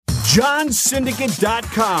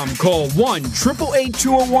JohnSyndicate.com. Call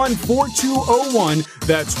 1-888-201-4201.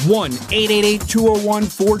 That's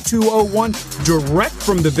 1-888-201-4201. Direct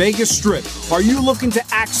from the Vegas Strip. Are you looking to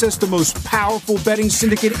access the most powerful betting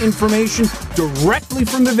syndicate information directly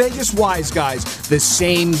from the Vegas Wise Guys? The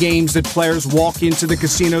same games that players walk into the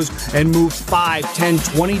casinos and move 5, 10,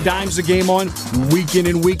 20 dimes a game on week in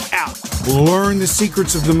and week out. Learn the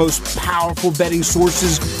secrets of the most powerful betting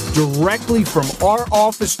sources directly from our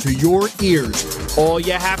office to your ears. All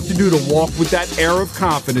you have to do to walk with that air of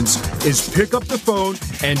confidence is pick up the phone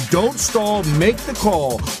and don't stall. Make the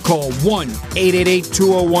call. Call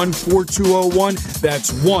 1-888-201-4201.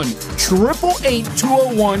 That's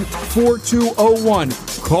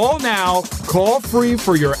 1-888-201-4201. Call now. Call free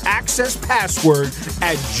for your access password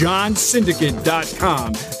at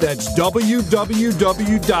johnsyndicate.com. That's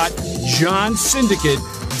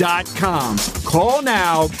www.johnsyndicate.com. Call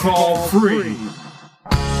now. Call free.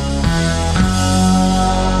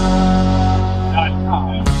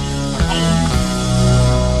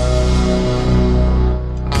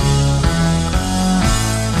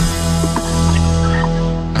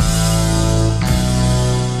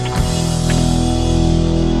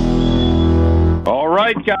 All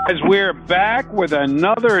right, guys, we're back with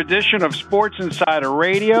another edition of Sports Insider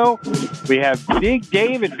Radio. We have Big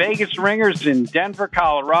Dave at Vegas Ringers in Denver,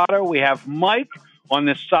 Colorado. We have Mike on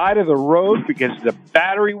the side of the road because the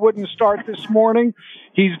battery wouldn't start this morning.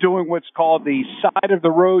 He's doing what's called the Side of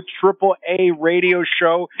the Road AAA radio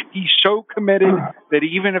show. He's so committed that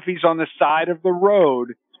even if he's on the side of the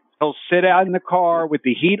road, he'll sit out in the car with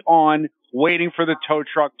the heat on, waiting for the tow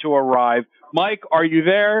truck to arrive. Mike, are you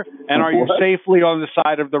there? And are you safely on the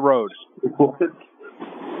side of the road?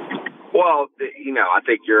 Well, you know, I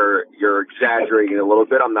think you're exaggerating a little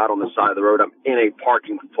bit. I'm not on the side of the road. I'm in a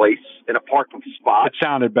parking place, in a parking spot. It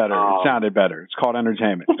sounded better. It's called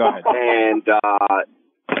entertainment. Go ahead. And,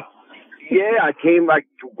 yeah, I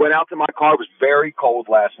went out to my car. It was very cold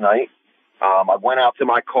last night. I went out to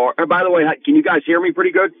my car. And by the way, can you guys hear me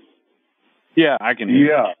pretty good? Yeah, I can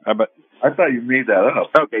hear you. But I thought you made that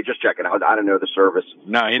up. Okay, just checking out. I don't know the service.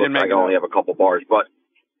 No, he didn't make it. I only have a couple bars, but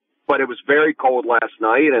it was very cold last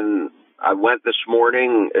night, and I went this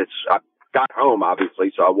morning. I got home,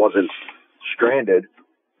 obviously, so I wasn't stranded,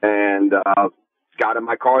 and got in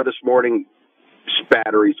my car this morning,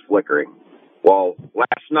 batteries flickering. Well,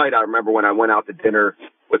 last night, I remember when I went out to dinner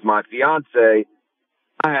with my fiance,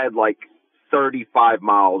 I had like 35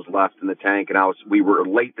 miles left in the tank, and we were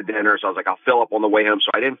late to dinner, so I was like, I'll fill up on the way home.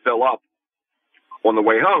 So I didn't fill up on the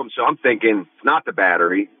way home. So I'm thinking, it's not the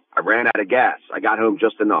battery. I ran out of gas. I got home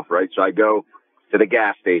just enough, right? So I go to the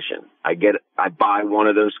gas station. I buy one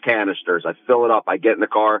of those canisters. I fill it up. I get in the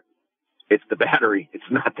car. It's the battery. It's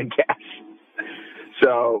not the gas.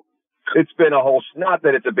 So it's been not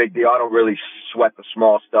that it's a big deal. I don't really sweat the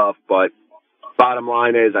small stuff, but bottom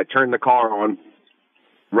line is I turned the car on,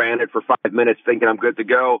 ran it for 5 minutes thinking I'm good to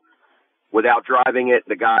go. Without driving it,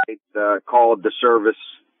 the guy called the service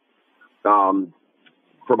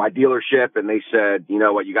for my dealership, and they said, you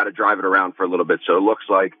know what, you got to drive it around for a little bit. So it looks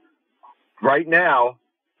like right now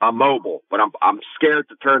I'm mobile, but I'm scared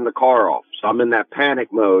to turn the car off. So I'm in that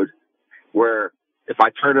panic mode where if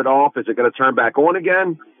I turn it off, is it going to turn back on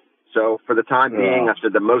again? So for the time being, I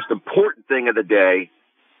said the most important thing of the day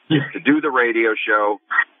is to do the radio show.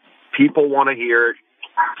 People want to hear it.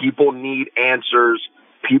 People need answers.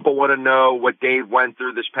 People want to know what Dave went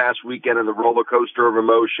through this past weekend in the roller coaster of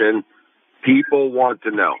emotion. People want to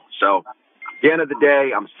know. So at the end of the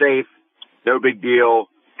day, I'm safe. No big deal.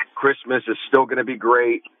 Christmas is still going to be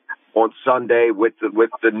great on Sunday with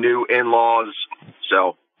the new in-laws.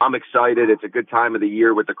 So I'm excited. It's a good time of the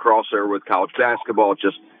year with the crossover with college basketball.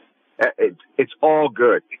 It's all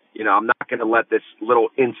good. You know, I'm not going to let this little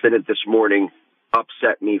incident this morning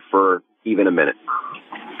upset me for even a minute.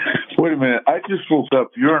 Wait a minute. I just woke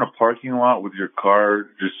up. You're in a parking lot with your car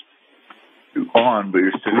just on, but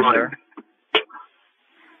you're sitting there?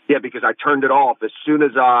 Yeah, because I turned it off. As soon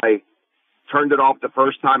as I turned it off the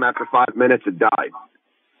first time after 5 minutes, it died.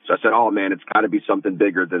 So I said, oh, man, it's got to be something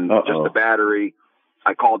bigger than just the battery.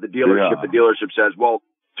 I called the dealership. Yeah. The dealership says, well,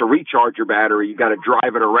 to recharge your battery, you got to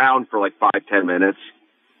drive it around for like 5-10 minutes.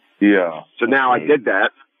 Yeah. So now I did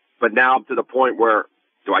that, but now I'm to the point where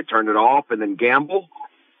do I turn it off and then gamble?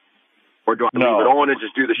 Or do I leave it on and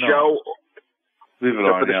just do the show? Leave it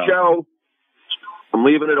on, for the show, I'm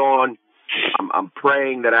leaving it on. I'm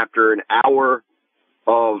praying that after an hour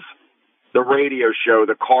of the radio show,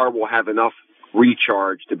 the car will have enough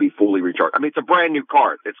recharge to be fully recharged. I mean, it's a brand new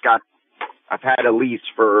car. I've had a lease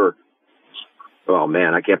for Oh,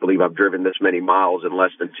 man, I can't believe I've driven this many miles in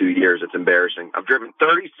less than 2 years. It's embarrassing. I've driven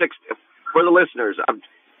 36, for the listeners, I've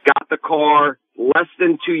got the car less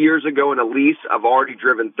than 2 years ago in a lease. I've already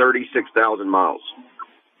driven 36,000 miles.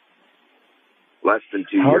 Less than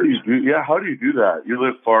 2 years. How do you do that? You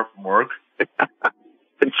live far from work?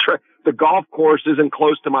 The golf course isn't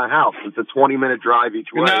close to my house. It's a 20-minute drive each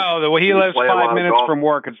way. No, he lives 5 minutes from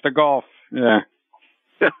work. It's the golf. Yeah.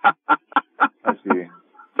 I see.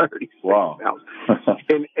 36,000. Wow.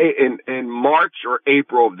 in March or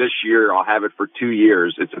April of this year, I'll have it for 2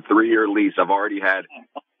 years. It's a 3-year lease. I've already had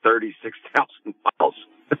 36,000 miles.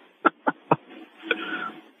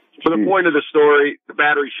 For the point of the story, the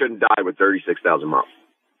battery shouldn't die with 36,000 miles.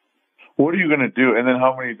 What are you going to do? And then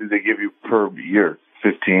how many did they give you per year?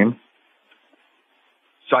 15?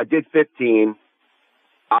 So I did 15.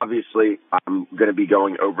 Obviously, I'm going to be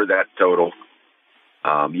going over that total.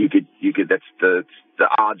 You could. That's the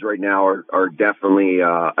odds right now are definitely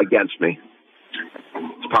against me.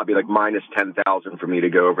 It's probably like minus 10,000 for me to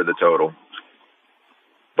go over the total.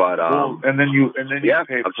 But and then you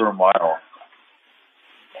pay per mile.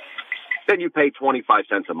 Then you pay 25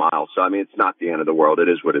 cents a mile. So I mean, it's not the end of the world. It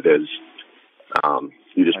is what it is.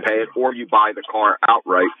 You just pay it, or you buy the car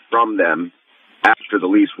outright from them after the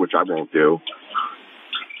lease, which I won't do.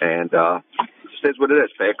 And it just is what it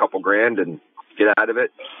is. Pay a couple grand and get out of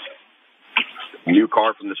it. New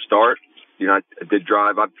car from the start. You know, I did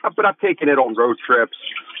drive, but I've taken it on road trips.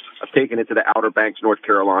 I've taken it to the Outer Banks, North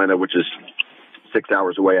Carolina, which is 6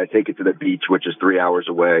 hours away. I take it to the beach, which is 3 hours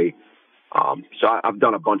away. So I've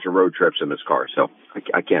done a bunch of road trips in this car, so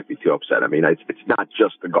I can't be too upset. I mean, it's not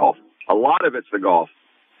just the golf. A lot of it's the golf,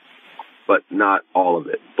 but not all of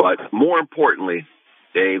it. But more importantly,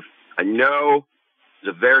 Dave, I know it's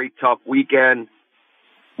a very tough weekend.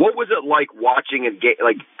 What was it like watching a game?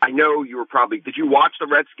 Like, I know you were did you watch the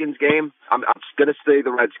Redskins game? I'm going to say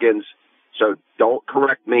the Redskins, so don't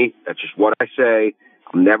correct me. That's just what I say.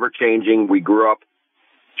 I'm never changing. We grew up,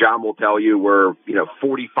 John will tell you, we're,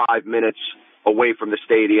 45 minutes away from the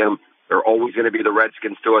stadium. They're always going to be the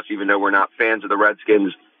Redskins to us, even though we're not fans of the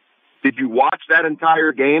Redskins. Did you watch that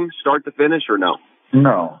entire game, start to finish, or no?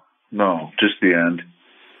 No, just the end.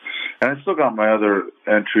 And I still got my other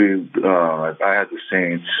entry. I had the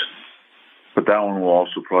Saints, but that one will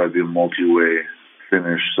also probably be a multi-way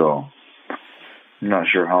finish, so I'm not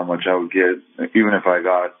sure how much I would get, even if I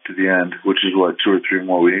got to the end, which is, 2 or 3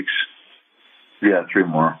 more weeks? Yeah, 3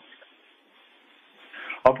 more.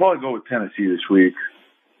 I'll probably go with Tennessee this week.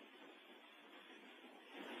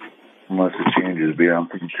 Unless it changes, but yeah, I'm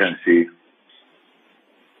thinking Tennessee.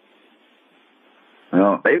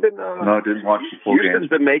 No, I didn't watch the full game. Houston's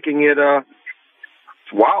been making it,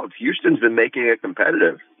 it's wild. Houston's been making it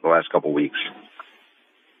competitive the last couple of weeks.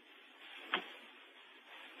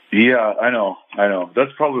 Yeah, I know.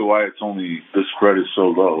 That's probably why the spread is so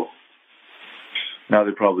low. Now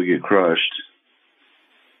they probably get crushed.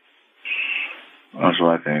 That's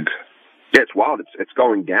what I think. Yeah, it's wild. It's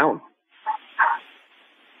going down.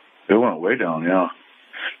 It went way down, yeah.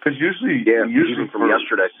 Because usually from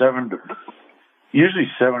yesterday,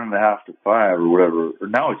 7.5 to 5 or whatever. Or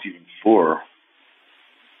now it's even 4.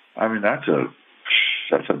 I mean, that's a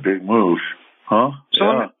big move, huh? So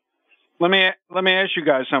yeah. let me ask you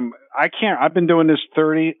guys something. I've been doing this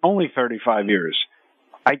only 35 years.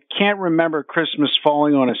 I can't remember Christmas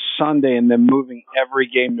falling on a Sunday and then moving every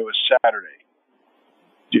game to a Saturday.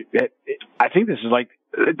 I think this is like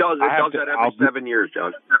it does that every 7 years,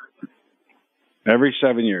 John. Every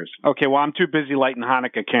 7 years. Okay, well, I'm too busy lighting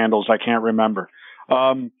Hanukkah candles. I can't remember.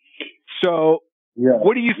 So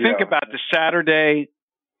what do you think about the Saturday?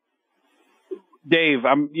 Dave,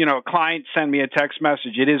 a client sent me a text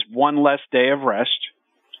message. It is one less day of rest.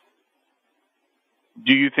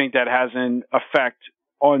 Do you think that has an effect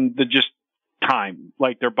on the just time?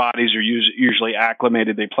 Like their bodies are usually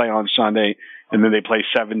acclimated. They play on Sunday and then they play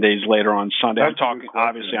 7 days later on Sunday. I'm talking,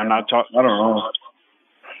 obviously, I'm not talking. I don't know.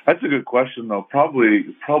 That's a good question, though.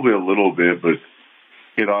 Probably a little bit, but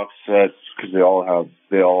it offsets because they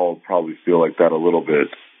all probably feel like that a little bit.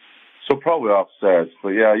 So probably offsets, but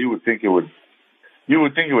yeah, you would think it would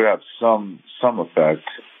have some effect.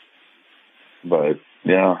 But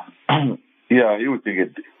yeah, yeah, you would think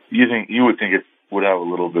it. You would think it would have a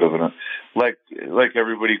little bit of like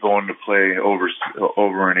everybody going to play over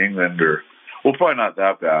in England, or well, probably not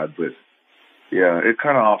that bad, but yeah, it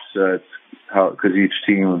kind of offsets because each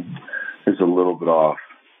team is a little bit off.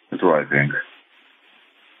 That's what I think.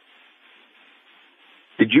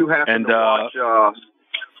 Did you happen to watch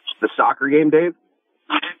the soccer game, Dave,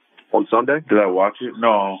 on Sunday? Did I watch it?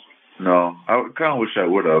 No. I kind of wish I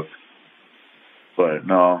would have, but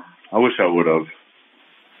no. I wish I would have.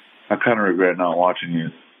 I kind of regret not watching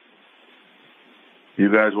it. You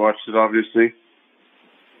guys watched it, obviously?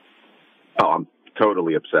 Oh, I'm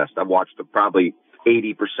totally obsessed. I've watched probably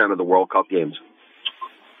 80% of the World Cup games.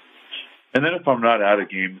 And then if I'm not at a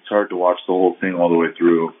game, it's hard to watch the whole thing all the way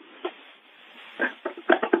through.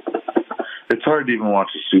 It's hard to even watch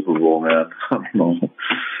the Super Bowl, man. I don't know.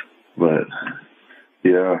 But,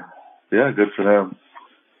 yeah, good for them.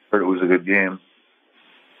 Heard it was a good game.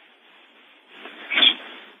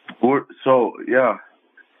 So, yeah.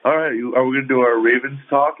 All right, are we going to do our Ravens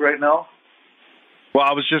talk right now? Well,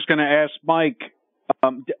 I was just going to ask Mike.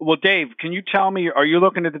 Dave, can you tell me, are you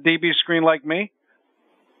looking at the DB screen like me?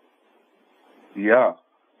 Yeah.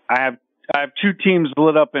 I have two teams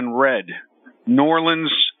lit up in red. New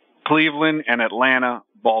Orleans, Cleveland, and Atlanta,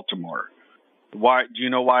 Baltimore. Why? Do you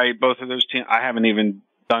know why both of those teams? I haven't even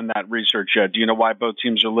done that research yet. Do you know why both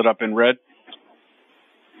teams are lit up in red?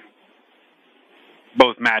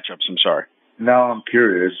 Both matchups, I'm sorry. Now I'm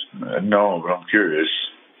curious. No, but I'm curious.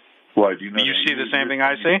 Why? Do you know? Do you see the same thing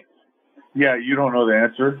I see? Yeah, you don't know the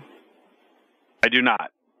answer? I do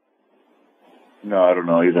not. No, I don't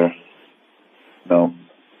know either. No.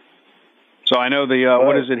 So I know the,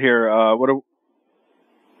 what is it here?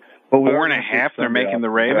 4.5 they're making the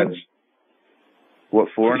Ravens? What,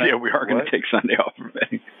 4.5? Yeah, we are going to take Sunday off from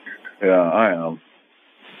betting. Yeah, I am.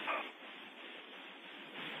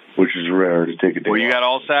 Which is rare to take a day off. Well, you got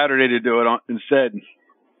all Saturday to do it instead.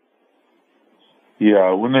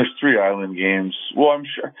 Yeah, when there's 3 island games. Well, I'm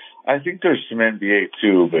sure. I think there's some NBA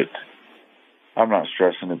too, but I'm not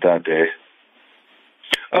stressing it that day.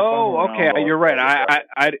 Oh, okay. You're right.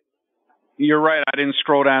 You're right. I didn't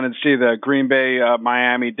scroll down and see the Green Bay,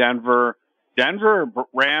 Miami, Denver,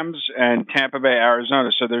 Rams, and Tampa Bay,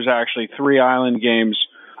 Arizona. So there's actually 3 island games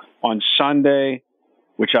on Sunday,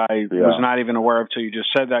 which I was not even aware of till you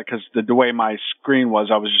just said that, because the way my screen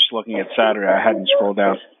was, I was just looking at Saturday. I hadn't scrolled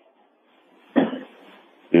down.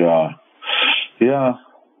 Yeah.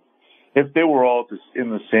 If they were all just in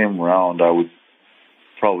the same round, I would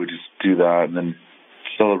probably just do that and then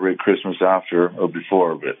celebrate Christmas after or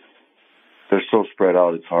before, but they're so spread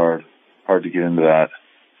out, it's hard to get into that.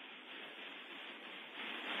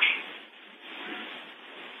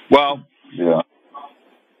 Well, yeah.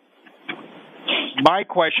 My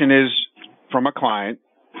question is from a client,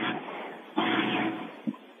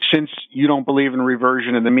 since you don't believe in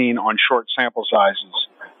reversion of the mean on short sample sizes,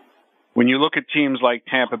 when you look at teams like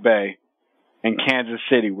Tampa Bay and Kansas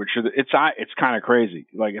City, which are it's kind of crazy.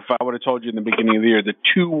 Like if I would have told you in the beginning of the year, the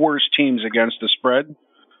 2 worst teams against the spread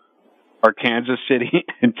are Kansas City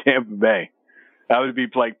and Tampa Bay. That would be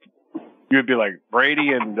like, you would be like Brady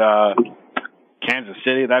and Kansas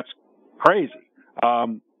City. That's crazy.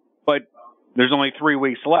 But there's only 3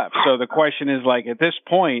 weeks left. So the question is, like, at this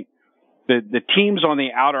point, the teams on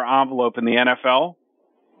the outer envelope in the NFL,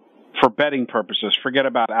 for betting purposes, forget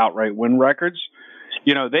about outright win records.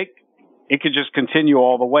 You know, it could just continue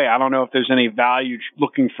all the way. I don't know if there's any value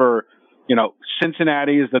looking for,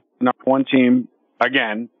 Cincinnati is the number 1 team,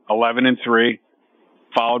 again, 11-3,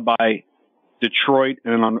 followed by Detroit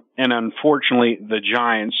and unfortunately the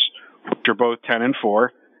Giants, which are both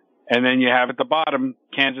 10-4. And then you have at the bottom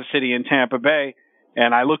Kansas City and Tampa Bay.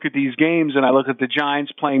 And I look at these games and I look at the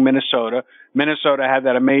Giants playing Minnesota. Minnesota had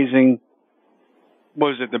that amazing,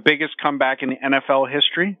 was it the biggest comeback in the NFL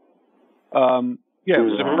history? Was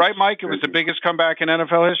it right, Mike? It was the biggest comeback in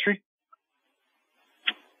NFL history?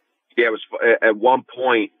 Yeah, it was at one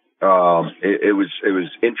point. It was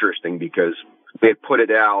interesting because they had put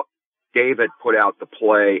it out. Dave had put out the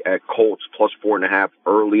play at Colts plus 4.5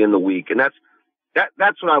 early in the week, and that's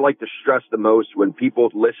what I like to stress the most when people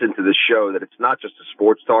listen to the show, that it's not just a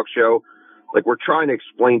sports talk show. Like, we're trying to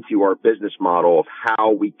explain to you our business model of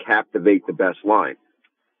how we captivate the best line.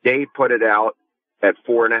 Dave put it out at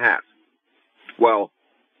 4.5. Well,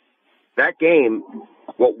 that game,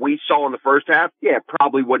 what we saw in the first half,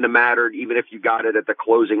 probably wouldn't have mattered even if you got it at the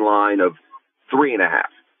closing line of 3.5,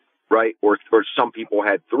 right? Or some people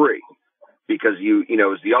had 3 because it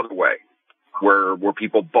was the other way where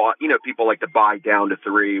people bought, people like to buy down to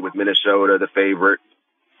 3 with Minnesota, the favorite,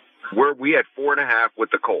 where we had 4.5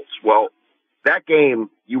 with the Colts. Well, that game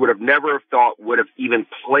you would have never have thought would have even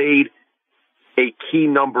played a key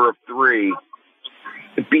number of 3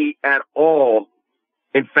 be at all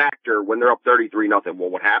in factor when they're up 33-0. Well,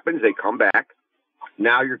 what happens? They come back.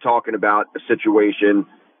 Now you're talking about a situation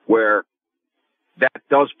where that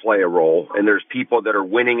does play a role, and there's people that are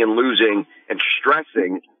winning and losing and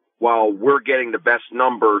stressing while we're getting the best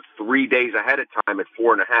number 3 days ahead of time at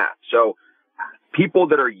 4.5. So people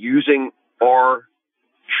that are using our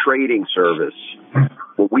trading service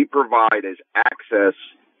what we provide is access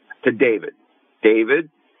to David. David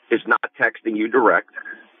is not texting you direct.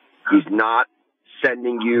 He's not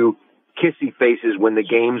sending you kissy faces when the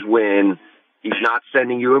games win. He's not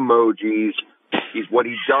sending you emojis. What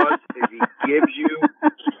he does is he gives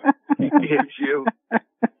you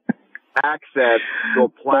access to a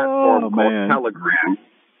platform called Telegram.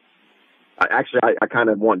 I kind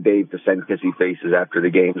of want Dave to send kissy faces after the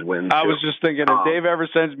games win. I was just thinking, if Dave ever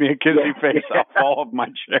sends me a kissy face, I'll fall off my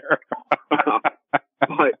chair.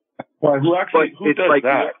 Who does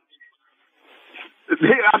that?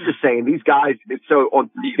 I'm just saying, these guys, on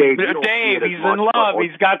Dave, he's in love.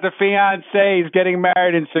 He's got the fiance. He's getting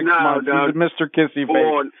married in 6 months. He's a Mr. Kissy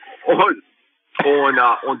face.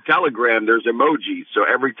 On Telegram, there's emojis. So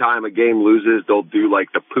every time a game loses, they'll do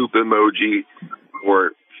like the poop emoji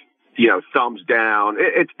or, thumbs down.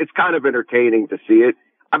 It's kind of entertaining to see it.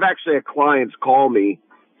 I've actually had clients call me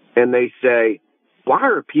and they say, why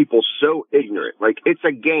are people so ignorant? Like, it's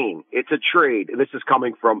a game. It's a trade. And this is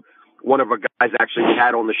coming from one of our guys actually we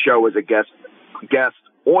had on the show as a guest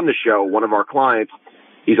on the show, one of our clients.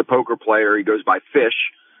 He's a poker player. He goes by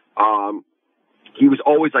Fish. He was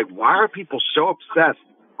always like, why are people so obsessed?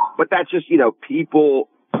 But that's just, people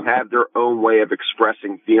have their own way of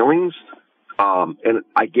expressing feelings. And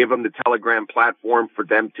I give them the Telegram platform for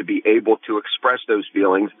them to be able to express those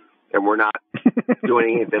feelings. And we're not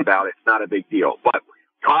doing anything about it. It's not a big deal. But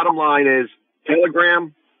bottom line is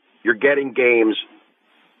Telegram, you're getting games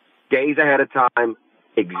days ahead of time,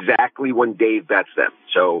 exactly when Dave bets them.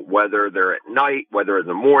 So whether they're at night, whether in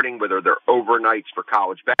the morning, whether they're overnights for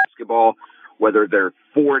college basketball, whether they're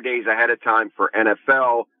 4 days ahead of time for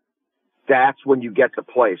NFL, that's when you get to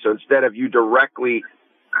play. So instead of you directly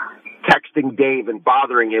texting Dave and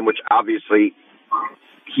bothering him, which obviously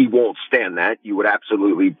he won't stand that, you would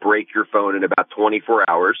absolutely break your phone in about 24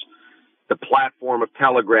 hours. The platform of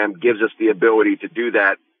Telegram gives us the ability to do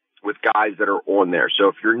that with guys that are on there. So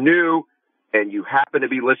if you're new and you happen to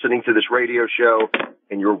be listening to this radio show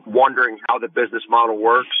and you're wondering how the business model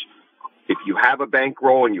works, if you have a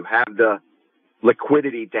bankroll and you have the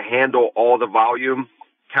liquidity to handle all the volume,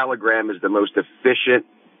 Telegram is the most efficient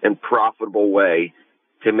and profitable way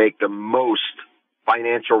to make the most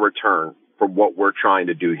financial return from what we're trying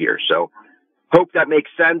to do here. So hope that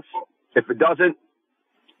makes sense. If it doesn't,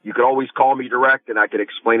 you can always call me direct and I can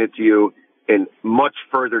explain it to you in much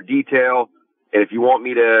further detail. And if you want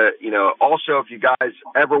me to, also if you guys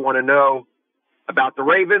ever want to know about the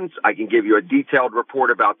Ravens, I can give you a detailed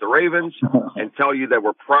report about the Ravens and tell you that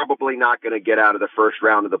we're probably not going to get out of the first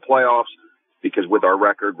round of the playoffs because with our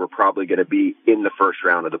record, we're probably going to be in the first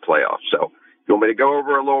round of the playoffs. So if you want me to go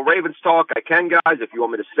over a little Ravens talk, I can, guys. If you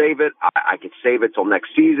want me to save it, I can save it till next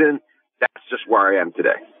season. That's just where I am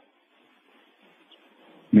today.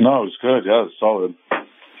 No, it's good. Yeah, it's solid.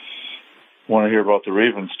 Want to hear about the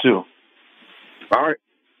Ravens too. All right.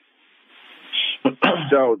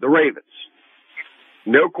 So the Ravens,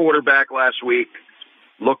 no quarterback last week,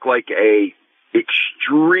 looked like a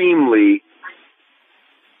extremely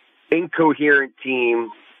incoherent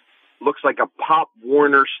team. Looks like a Pop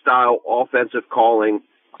Warner style offensive calling.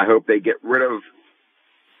 I hope they get rid of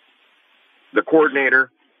the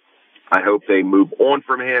coordinator. I hope they move on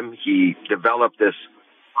from him. He developed this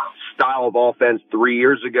style of offense 3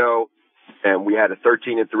 years ago, and we had a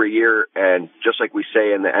 13-3 year. And just like we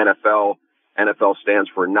say in the NFL, NFL stands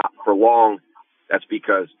for not for long. That's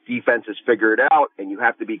because defenses figure it out, and you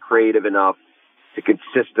have to be creative enough to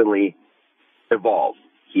consistently evolve.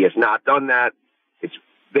 He has not done that. It's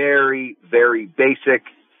very, very basic.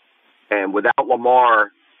 And without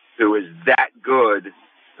Lamar, who is that good,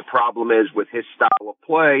 the problem is with his style of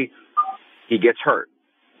play, he gets hurt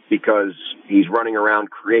because he's running around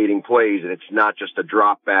creating plays, and it's not just a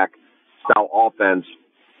drop back style offense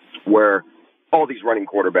where all these running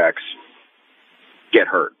quarterbacks get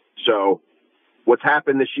hurt. So what's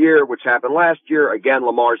happened this year, which happened last year, again,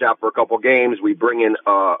 Lamar's out for a couple games. We bring in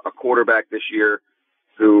a quarterback this year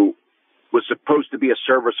who was supposed to be a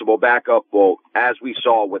serviceable backup. Well, as we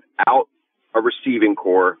saw, without a receiving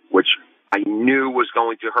core, which I knew was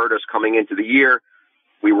going to hurt us coming into the year,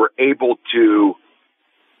 we were able to,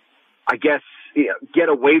 I guess, get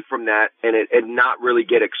away from that and not really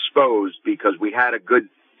get exposed because we had a good,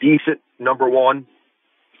 decent number one.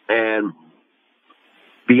 And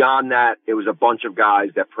beyond that, it was a bunch of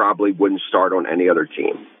guys that probably wouldn't start on any other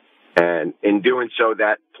team. And in doing so,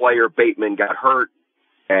 that player Bateman got hurt.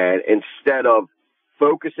 And instead of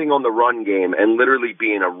focusing on the run game and literally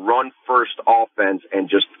being a run-first offense and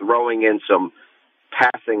just throwing in some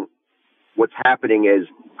passing, what's happening is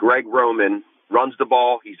Greg Roman runs the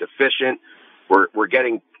ball. He's efficient. We're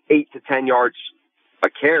getting 8 to 10 yards a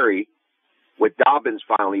carry with Dobbins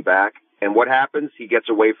finally back. And what happens? He gets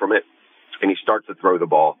away from it and he starts to throw the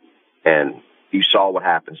ball. And you saw what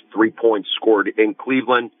happens. 3 points scored in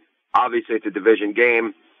Cleveland. Obviously, it's a division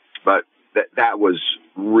game, but that was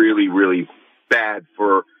really, really bad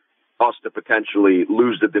for us to potentially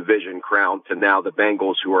lose the division crown to now the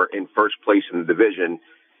Bengals, who are in first place in the division.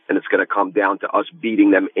 And it's going to come down to us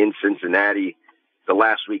beating them in Cincinnati the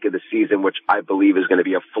last week of the season, which I believe is going to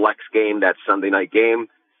be a flex game, that Sunday night game.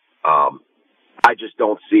 I just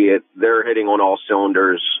don't see it. They're hitting on all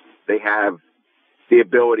cylinders. They have the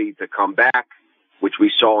ability to come back, which we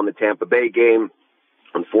saw in the Tampa Bay game.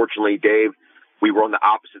 Unfortunately, Dave, we were on the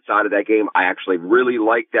opposite side of that game. I actually really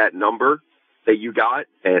liked that number that you got.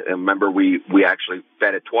 And remember, we actually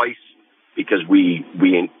bet it twice because we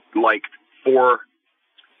liked 4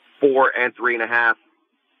 and 3.5,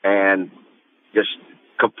 and just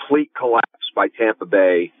complete collapse by Tampa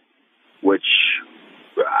Bay, which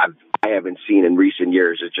I haven't seen in recent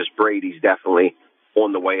years. It's just Brady's definitely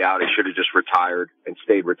on the way out. He should have just retired and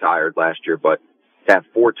stayed retired last year, but to have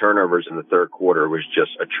 4 turnovers in the third quarter was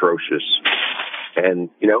just atrocious. And,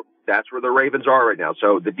 that's where the Ravens are right now.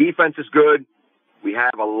 So the defense is good. We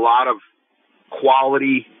have a lot of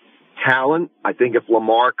quality talent. I think if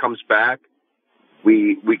Lamar comes back,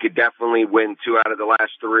 we could definitely win 2 out of the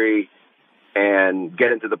last 3 and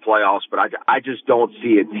get into the playoffs. But I just don't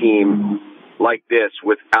see a team like this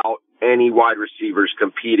without any wide receivers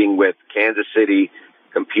competing with Kansas City,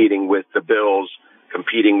 competing with the Bills,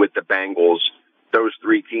 competing with the Bengals. Those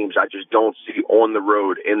 3 teams I just don't see on the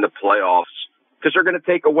road in the playoffs because they're going to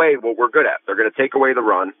take away what we're good at. They're going to take away the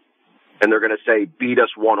run, and they're going to say, beat us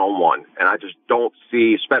one-on-one. And I just don't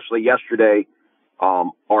see, especially yesterday, I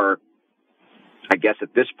guess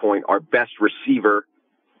at this point, our best receiver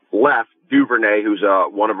left, Duvernay, who's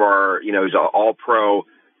one of our, he's an all-pro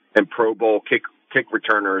and Pro Bowl kick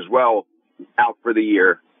returner as well, out for the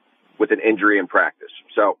year with an injury in practice.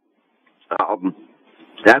 So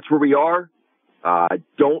that's where we are. I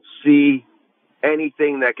don't see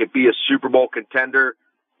anything that could be a Super Bowl contender,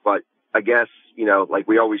 but I guess, like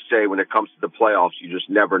we always say, when it comes to the playoffs, you just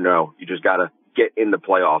never know. You just got to get in the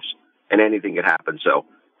playoffs, and anything could happen. So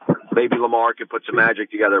maybe Lamar could put some magic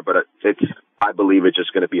together, but I believe it's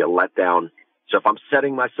just going to be a letdown. So if I'm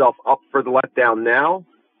setting myself up for the letdown now,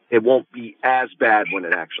 it won't be as bad when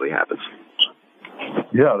it actually happens.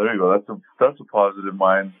 Yeah, there you go. That's a positive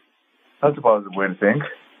mind. That's a positive way to think.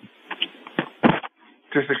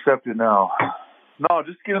 Just accept it now. No,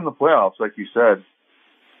 just get in the playoffs, like you said.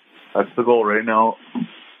 That's the goal right now.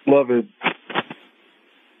 Love it.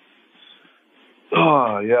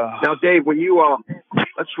 Oh, yeah. Now, Dave, when you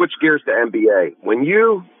let's switch gears to NBA.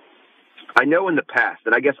 I know in the past,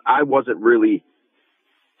 and I guess I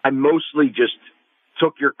mostly just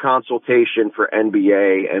took your consultation for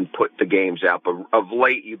NBA and put the games out. But of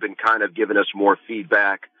late, you've been kind of giving us more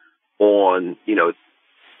feedback on,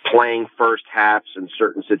 playing first halves in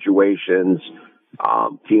certain situations,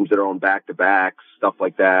 teams that are on back-to-backs, stuff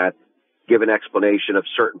like that. Give an explanation of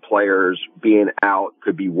certain players being out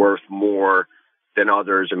could be worth more than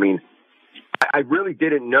others. I mean, I really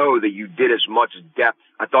didn't know that you did as much depth.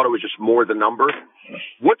 I thought it was just more the number.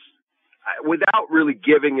 Without really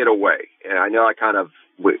giving it away, and I know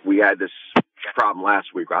we had this problem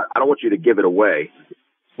last week. I don't want you to give it away.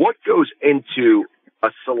 What goes into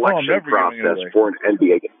a selection process for an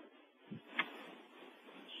NBA game?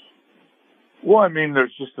 Well, I mean,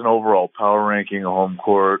 there's just an overall power ranking, a home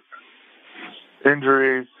court,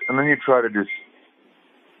 injuries, and then you try to just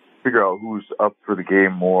figure out who's up for the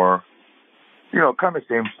game more. Kind of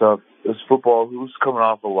same stuff as football, who's coming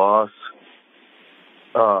off a loss.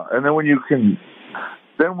 And then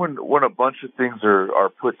when a bunch of things are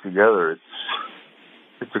put together,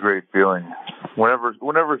 it's a great feeling.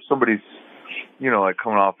 Whenever somebody's, like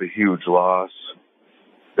coming off a huge loss,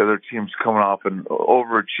 the other team's coming off an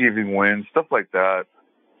overachieving win, stuff like that,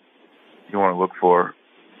 you want to look for.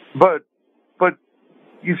 But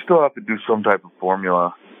you still have to do some type of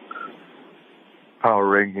formula. Power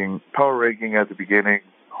ranking at the beginning,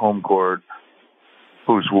 home court,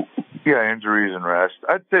 injuries and rest.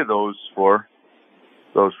 I'd say those four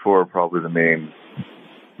are probably the main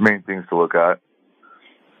things to look at.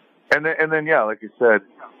 And then like you said,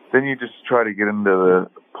 then you just try to get into the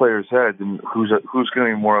players' heads and who's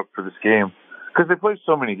going to be more up for this game, because they play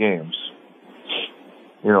so many games.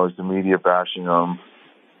 Is the media bashing them?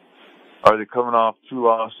 Are they coming off 2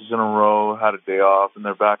 losses in a row, had a day off, and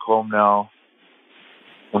they're back home now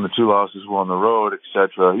when the 2 losses were on the road,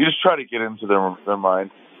 etc.? You just try to get into their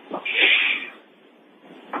mind.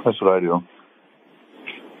 That's what I do.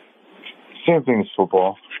 Same thing as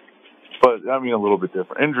football. But, I mean, a little bit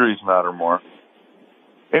different. Injuries matter more.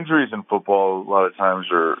 Injuries in football a lot of times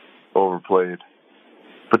are overplayed.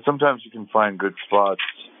 But sometimes you can find good spots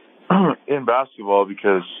in basketball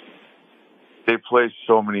because they play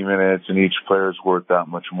so many minutes and each player is worth that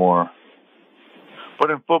much more. But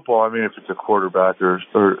in football, I mean, if it's a quarterback or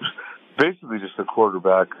basically just a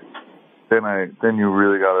quarterback, then you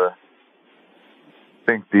really gotta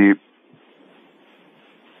think deep.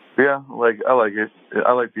 Yeah, I like it.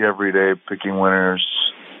 I like the everyday picking winners.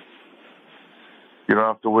 You don't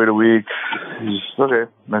have to wait a week. Just, okay,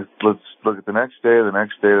 let's look at the next day, the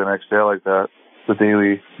next day, the next day. I like that. The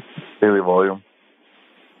daily volume.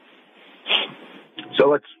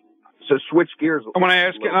 So switch gears. I want to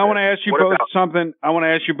ask you both something. I want to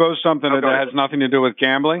ask you both something that has nothing to do with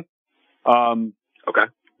gambling. Okay.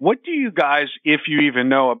 What do you guys, if you even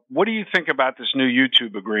know, what do you think about this new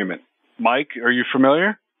YouTube agreement? Mike, are you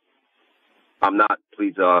familiar? I'm not.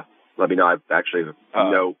 Please let me know. I've actually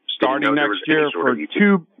no. Starting next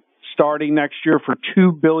year for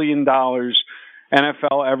 $2 billion,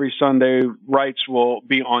 NFL Every Sunday rights will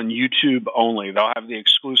be on YouTube only. They'll have the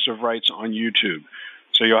exclusive rights on YouTube.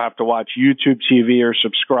 So you'll have to watch YouTube TV or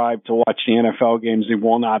subscribe to watch the NFL games. They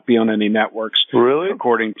will not be on any networks. Really?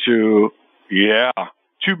 According to, $2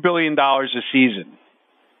 billion a season.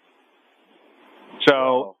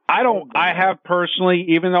 So I have personally,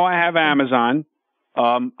 even though I have Amazon,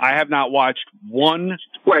 I have not watched one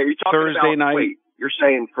Thursday night. Wait, you're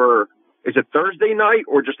saying is it Thursday night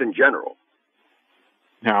or just in general?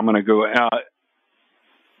 Now I'm going to go,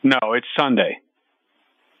 no, it's Sunday.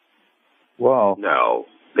 Wow. No,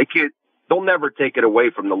 they'll never take it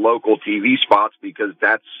away from the local TV spots because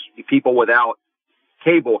that's people without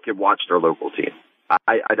cable can watch their local team.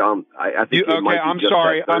 I think I'm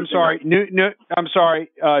sorry.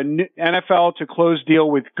 NFL to close deal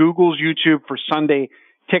with Google's YouTube for Sunday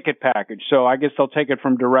ticket package. So I guess they'll take it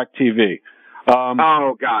from DirecTV.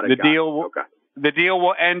 Got it. The deal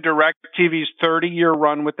will end DirecTV's 30-year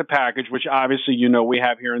run with the package, which obviously we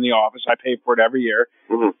have here in the office. I pay for it every year.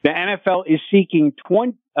 Mm-hmm. The NFL is seeking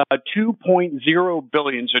 $2.0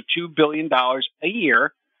 billion, so $2 billion a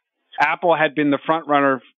year. Apple had been the front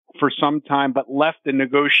runner for some time, but left the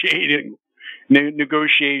negotiation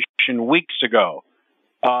weeks ago.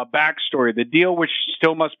 Backstory: the deal, which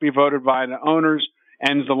still must be voted by the owners,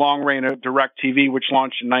 ends the long reign of DirecTV, which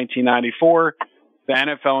launched in 1994. The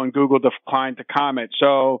NFL and Google declined to comment.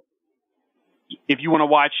 So if you want to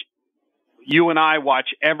watch, you and I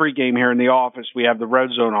watch every game here in the office. We have the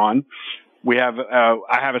Red Zone on. We have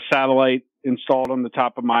I have a satellite installed on the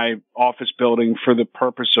top of my office building for the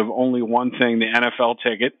purpose of only one thing, the NFL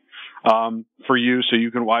ticket, for you, so you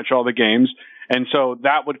can watch all the games. And so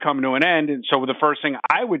that would come to an end. And so the first thing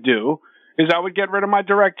I would do is I would get rid of my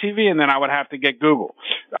DirecTV, and then I would have to get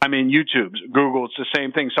YouTube. Google, it's the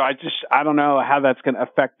same thing. So I don't know how that's going to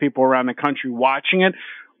affect people around the country watching it.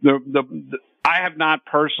 I have not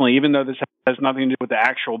personally, even though this has nothing to do with the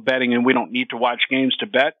actual betting and we don't need to watch games to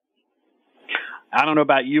bet. I don't know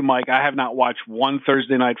about you, Mike. I have not watched one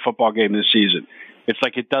Thursday night football game this season. It's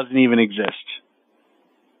like it doesn't even exist.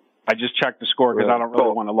 I just checked the score because I don't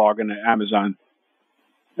really want to log into Amazon.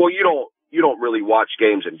 Well, you don't really watch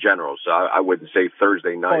games in general, so I wouldn't say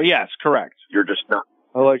Thursday night. Oh, yes, correct. You're just not.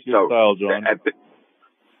 I like your style, John.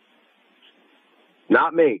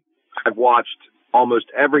 Not me. I've watched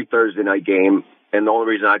almost every Thursday night game, and the only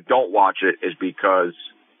reason I don't watch it is because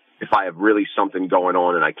if I have really something going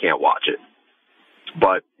on and I can't watch it.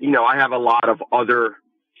 But, I have a lot of other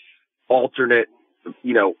alternate,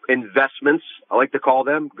 investments, I like to call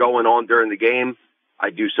them, going on during the game. I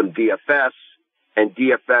do some DFS, and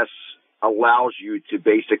DFS allows you to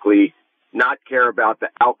basically not care about the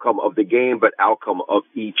outcome of the game, but outcome of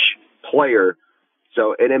each player.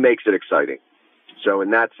 So, and it makes it exciting. So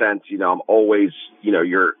in that sense, I'm always,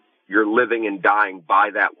 you're living and dying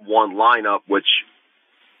by that one lineup, which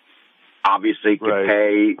obviously can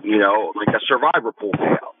pay, like a survivor pool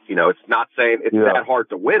payout. It's not saying it's that hard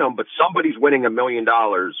to win them, but somebody's winning $1 million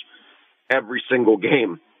every single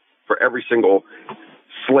game for every single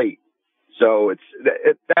slate. So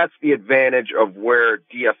that's the advantage of where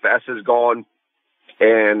DFS has gone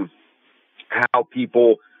and how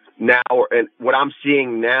people now, and what I'm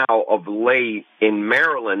seeing now of late in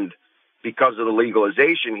Maryland because of the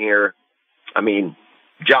legalization here. I mean,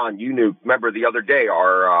 John, remember the other day,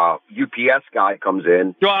 our UPS guy comes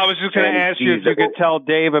in. Well, I was just going to ask you if you could tell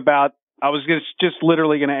Dave about, just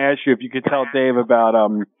literally going to ask you if you could tell Dave about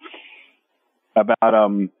the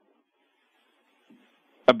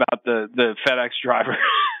FedEx driver.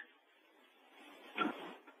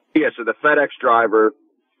 Yeah, so the FedEx driver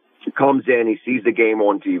comes in, he sees the game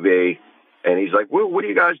on TV, And he's like, well, what do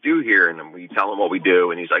you guys do here? And we tell him what we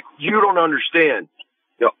do. And he's like, you don't understand.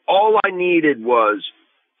 All I needed was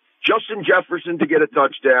Justin Jefferson to get a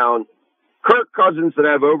touchdown, Kirk Cousins to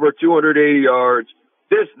have over 280 yards,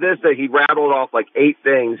 that he rattled off like 8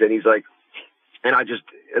 things. And he's like,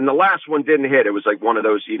 and the last one didn't hit. It was like one of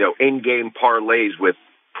those, in-game parlays with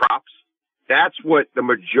props. That's what the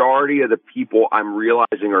majority of the people I'm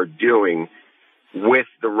realizing are doing with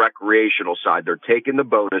the recreational side. They're taking the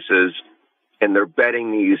bonuses and they're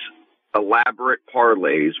betting these elaborate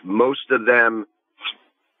parlays. Most of them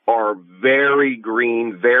are very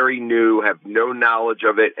green, very new, have no knowledge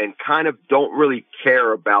of it, and kind of don't really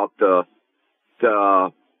care about the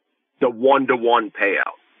one-to-one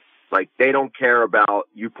payout. Like, they don't care about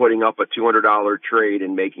you putting up a $200 trade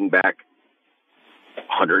and making back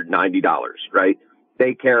 $190, right?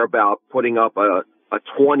 They care about putting up a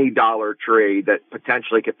 $20 trade that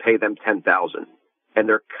potentially could pay them $10,000. And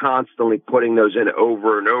they're constantly putting those in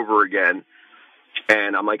over and over again.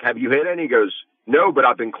 And I'm like, have you hit any? He goes, no, but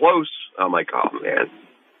I've been close. I'm like, oh man.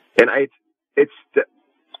 And it's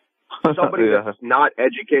somebody that's not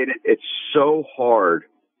educated. It's so hard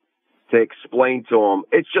to explain to them.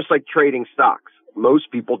 It's just like trading stocks.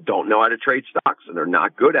 Most people don't know how to trade stocks and they're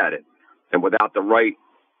not good at it. And without the right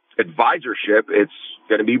advisorship, it's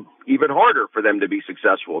going to be even harder for them to be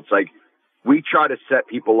successful. It's like we try to set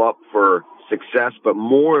people up for success, but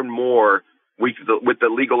more and more with the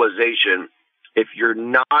legalization, if you're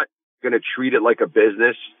not going to treat it like a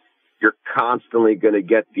business, you're constantly going to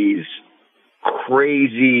get these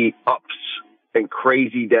crazy ups and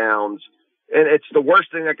crazy downs. And it's the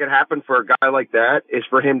worst thing that could happen for a guy like that is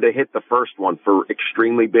for him to hit the first one for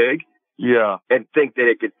extremely big. Yeah. And think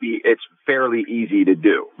that it's fairly easy to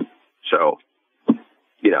do. So,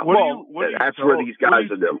 that's where these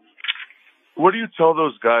guys are doing. What do you tell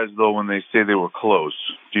those guys, though, when they say they were close?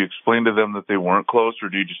 Do you explain to them that they weren't close, or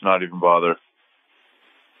do you just not even bother?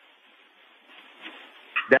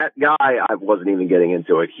 That guy, I wasn't even getting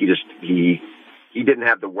into it. He didn't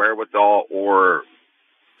have the wherewithal, or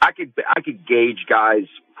I could gauge guys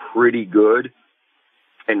pretty good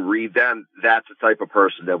and read them. That's the type of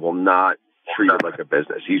person that will not treat it like a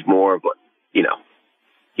business. He's more of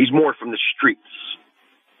he's more from the streets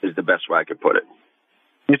is the best way I could put it.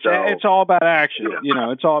 It's all about action.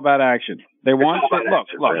 It's all about action. They want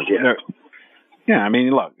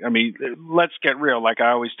let's get real. Like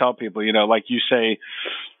I always tell people, like you say,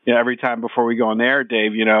 every time before we go on the air,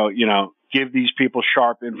 Dave, give these people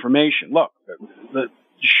sharp information. Look, the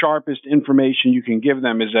sharpest information you can give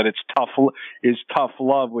them is that it's tough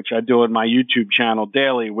love, which I do on my YouTube channel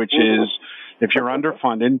daily, which is if you're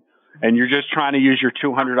underfunded and you're just trying to use your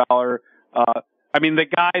 $200, the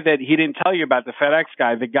guy that he didn't tell you about, the FedEx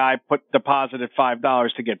guy, the guy deposited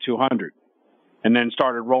 $5 to get $200 and then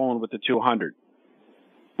started rolling with the $200.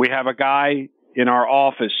 We have a guy in our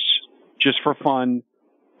office just for fun,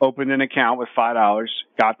 opened an account with $5,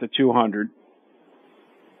 got the $200.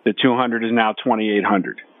 The $200 is now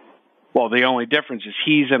 $2,800. Well, the only difference is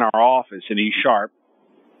he's in our office and he's sharp.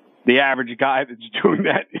 The average guy that's doing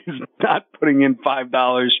that is not putting in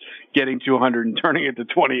 $5, getting $200 and turning it to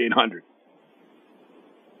 $2,800.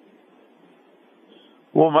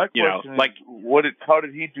 Well, my question is, how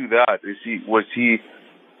did he do that?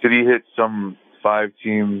 Did he hit some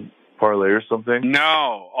 5-team parlay or something?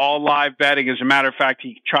 No, all live betting. As a matter of fact,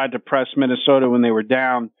 he tried to press Minnesota when they were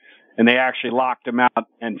down, and they actually locked him out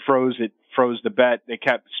and froze the bet. They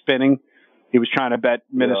kept spinning. He was trying to bet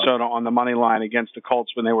Minnesota on the money line against the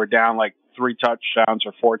Colts when they were down like 3 touchdowns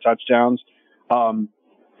or 4 touchdowns.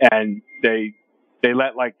 And they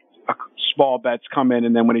let like small bets come in,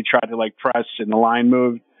 and then when he tried to like press and the line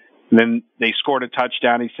moved, and then they scored a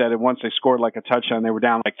touchdown. He said, and once they scored like a touchdown, they were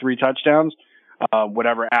down like 3 touchdowns.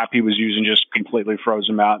 Whatever app he was using just completely froze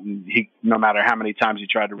him out, and no matter how many times he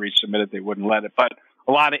tried to resubmit it, they wouldn't let it. But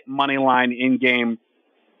a lot of money line in game.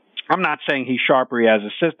 I'm not saying he's sharper he has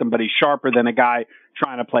a system, but he's sharper than a guy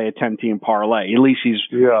trying to play a 10-team parlay. At least he's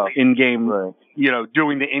in game, right.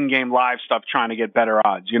 Doing the in-game live stuff, trying to get better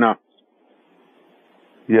odds, Yeah,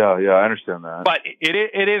 I understand that. But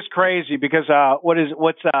it is crazy because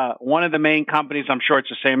what's one of the main companies? I'm sure it's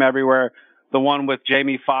the same everywhere. The one with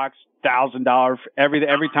Jamie Foxx, $1,000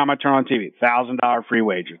 every time I turn on TV, $1,000 free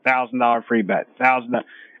wager, $1,000 free bet, $1,000,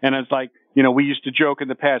 and it's like we used to joke in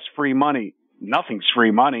the past, free money. Nothing's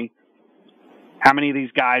free money. How many of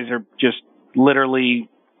these guys are just literally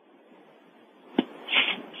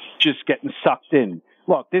just getting sucked in?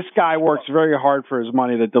 Look, this guy works very hard for his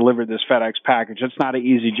money to deliver this FedEx package. It's not an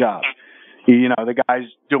easy job. The guy's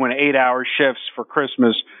doing 8-hour shifts for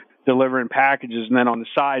Christmas delivering packages, and then on the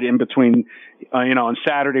side in between, on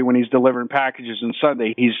Saturday when he's delivering packages and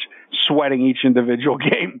Sunday, he's sweating each individual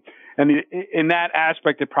game. And in that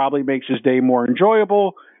aspect, it probably makes his day more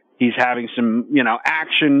enjoyable. He's having some,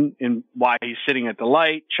 action in while he's sitting at the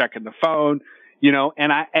light, checking the phone,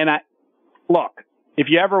 and I look,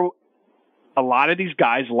 a lot of these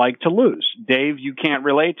guys like to lose. Dave, you can't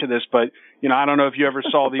relate to this, but, I don't know if you ever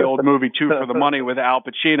saw the old movie 2 for the Money with Al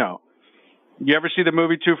Pacino. You ever see the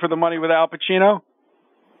movie 2 for the Money with Al Pacino?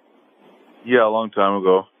 Yeah, a long time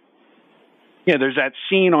ago. Yeah, there's that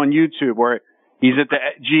scene on YouTube where he's at the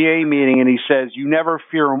GA meeting and he says, you never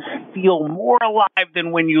feel more alive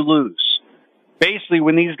than when you lose. Basically,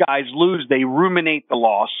 when these guys lose, they ruminate the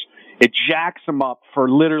loss. It jacks them up for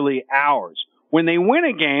literally hours. When they win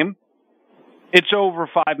a game, it's over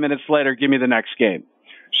 5 minutes later, give me the next game.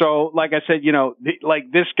 So, like I said,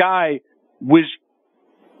 this guy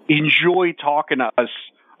enjoyed talking to us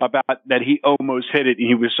about that he almost hit it and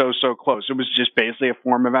he was so close. It was just basically a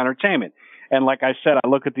form of entertainment. And like I said, I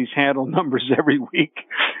look at these handle numbers every week,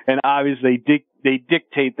 and obviously they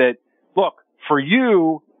dictate that, look, for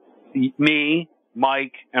you, me,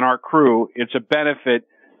 Mike, and our crew, it's a benefit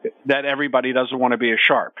that everybody doesn't want to be a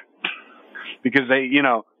sharp. Because they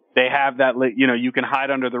have that, you can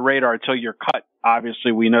hide under the radar until you're cut.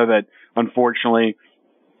 Obviously, we know that, unfortunately,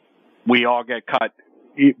 we all get cut.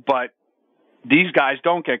 But these guys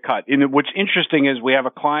don't get cut. And what's interesting is we have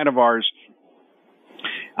a client of ours,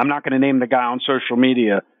 I'm not going to name the guy on social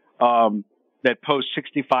media, that posts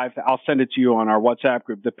 65. I'll send it to you on our WhatsApp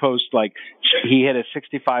group. That posts he hit a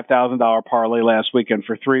 $65,000 parlay last weekend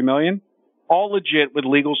for $3 million, all legit with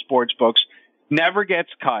legal sports books, never gets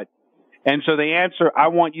cut. And so the answer, I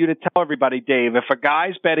want you to tell everybody, Dave, if a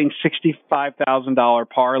guy's betting $65,000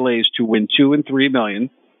 parlays to win $2 and $3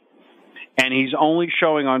 million, and he's only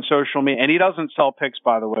showing on social media, and he doesn't sell picks,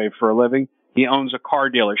 by the way, for a living. He owns a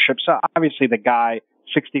car dealership. So obviously the guy,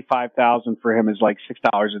 $65,000 for him is like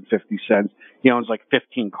 $6.50. He owns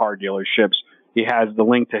 15 car dealerships. He has the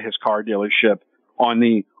link to his car dealership on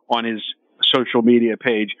his social media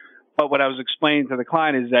page. But what I was explaining to the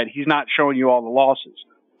client is that he's not showing you all the losses.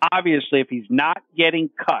 Obviously, if he's not getting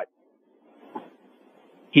cut,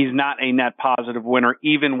 he's not a net positive winner,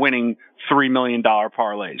 even winning $3 million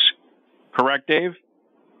parlays. Correct, Dave?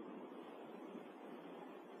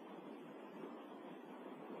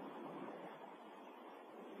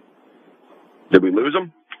 Did we lose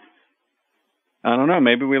him? I don't know.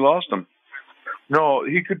 Maybe we lost him. No,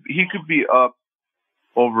 he could be up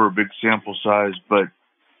over a big sample size, but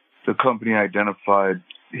the company identified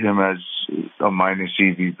him as a minus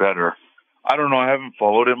EV better. I don't know. I haven't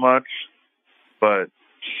followed it much, but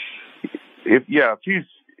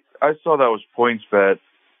I saw that was PointsBet.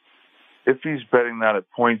 If he's betting that at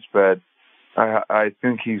PointsBet, I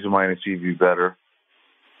think he's a minus EV better,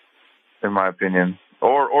 in my opinion.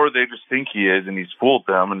 Or they just think he is, and he's fooled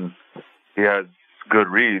them, and he has good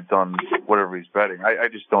reads on whatever he's betting. I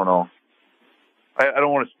just don't know. I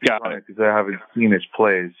don't want to speak on it because I haven't seen his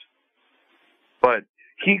plays. But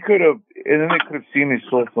he could have, and then they could have seen his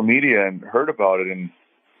social media and heard about it, and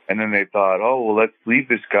then they thought, oh, well, let's leave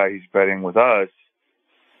this guy he's betting with us,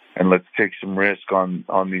 and let's take some risk on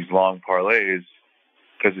these long parlays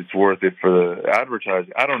because it's worth it for the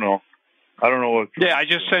advertising. I don't know what. Yeah, I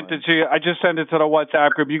just sent it to you. I just sent it to the WhatsApp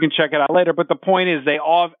group. You can check it out later. But the point is, they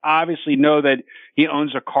all obviously know that he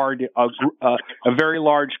owns a very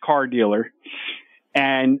large car dealer,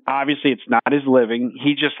 and obviously it's not his living.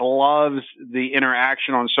 He just loves the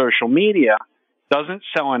interaction on social media. Doesn't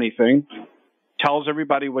sell anything. Tells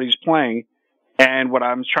everybody what he's playing. And what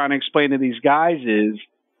I'm trying to explain to these guys is,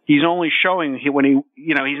 he's only showing he's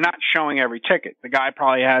not showing every ticket. The guy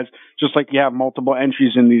probably has, just like you have multiple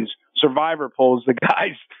entries in these survivor polls, the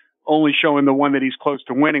guy's only showing the one that he's close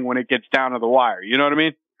to winning when it gets down to the wire. You know what I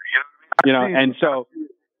mean? And so.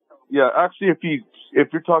 Yeah, actually, if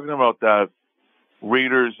you're talking about that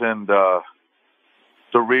Raiders and the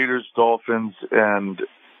Raiders, Dolphins, and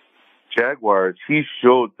Jaguars, he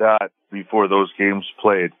showed that before those games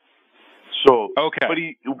played. So,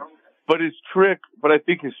 okay. But I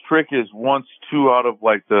think his trick is once 2 out of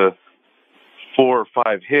the 4 or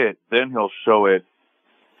 5 hit, then he'll show it.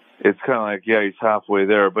 It's kind of he's halfway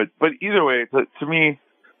there. But either way, to me,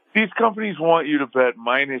 these companies want you to bet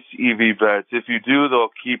minus EV bets. If you do,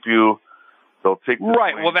 they'll keep you. They'll take the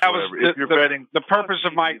right. points, Well, that whatever. was if you're betting the purpose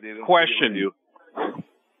of my question.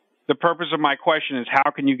 The purpose of my question is,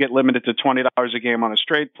 how can you get limited to $20 a game on a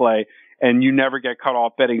straight play, and you never get cut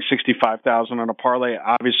off betting $65,000 on a parlay?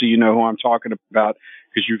 Obviously, you know who I'm talking about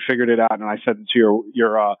because you figured it out, and I sent it to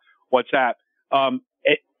your WhatsApp.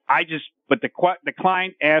 but the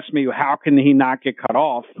client asked me, how can he not get cut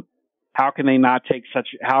off? How can they not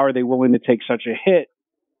how are they willing to take such a hit?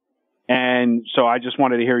 And so I just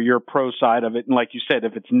wanted to hear your pro side of it. And like you said,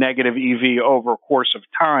 if it's negative EV over a course of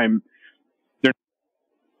time, they're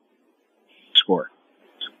score.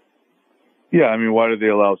 Yeah, I mean, why do they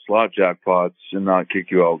allow slot jackpots and not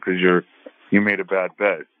kick you out because you made a bad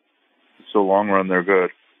bet? So long run, they're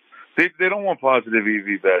good. They don't want positive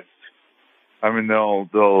EV bets. I mean,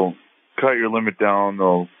 they'll cut your limit down.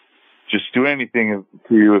 They'll just do anything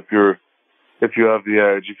to you if you have the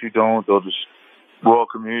edge. If you don't, they'll just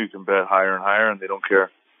welcome you. You can bet higher and higher, and they don't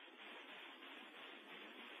care.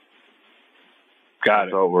 Got it.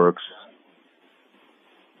 That's how it works.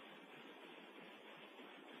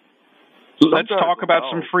 Let's talk about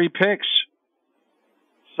some free picks.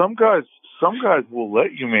 Some guys will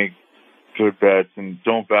let you make good bets and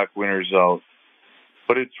don't back winners out,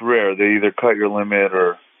 but it's rare. They either cut your limit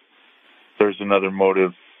or there's another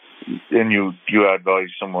motive, and you add value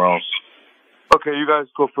somewhere else. Okay, you guys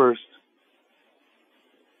go first.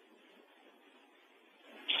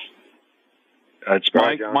 That's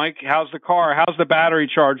Mike. Mike, how's the car? How's the battery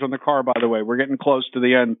charge on the car? By the way, we're getting close to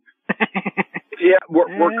the end. Yeah,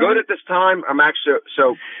 we're good at this time. I'm actually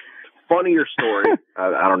so funnier story.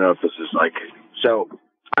 I don't know if this is so.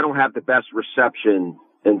 I don't have the best reception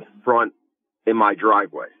in my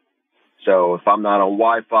driveway. So if I'm not on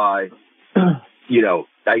Wi-Fi,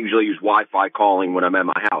 I usually use Wi-Fi calling when I'm at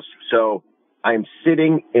my house. So I am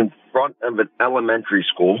sitting in front of an elementary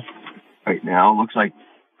school right now. Looks like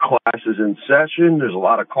class is in session. There's a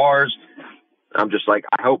lot of cars. I'm just like,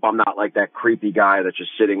 I hope I'm not like that creepy guy that's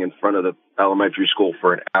just sitting in front of the elementary school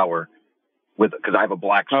for an hour because I have a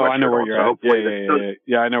black sweatshirt. Oh, I know where you're at.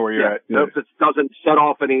 Yeah, I know where you're at. Hope this doesn't set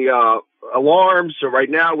off any alarms. So right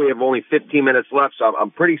now we have only 15 minutes left, so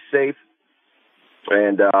I'm pretty safe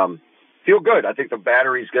and feel good. I think the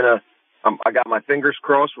battery's I got my fingers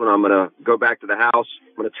crossed when I'm gonna go back to the house.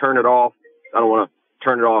 I'm gonna turn it off. I don't want to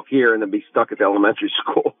turn it off here and then be stuck at the elementary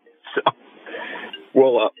school. So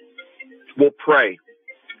we'll pray.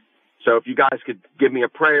 So if you guys could give me a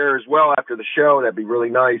prayer as well after the show, that'd be really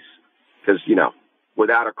nice. Because,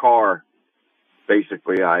 without a car,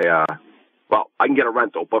 basically I can get a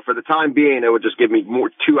rental. But for the time being, it would just give me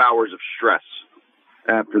 2 hours of stress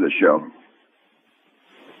after the show.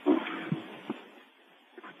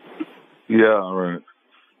 Yeah, all right.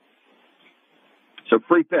 So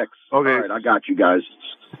free picks. Okay. All right, I got you guys.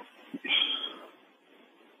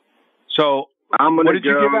 So what did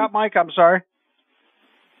you give out, Mike? I'm sorry.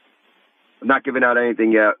 I'm not giving out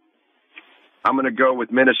anything yet. I'm going to go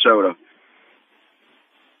with Minnesota.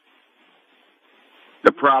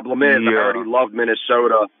 The problem is I already love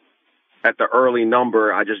Minnesota at the early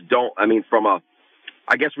number. I just don't. I mean,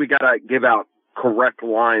 I guess we got to give out correct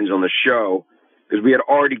lines on the show because we had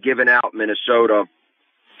already given out Minnesota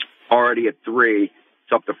already at 3. It's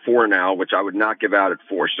up to 4 now, which I would not give out at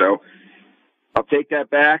 4. So I'll take that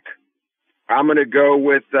back. I'm going to go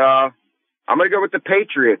with the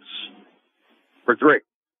Patriots for 3.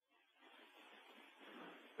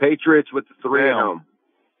 Patriots with the 3 at home.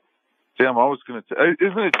 Damn, I was going to say,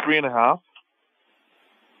 isn't it 3.5?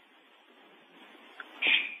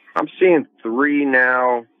 I'm seeing 3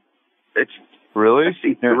 now. It's really? I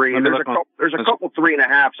see 3. There's a couple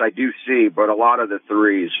 3.5s I do see, but a lot of the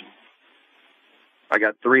 3s. I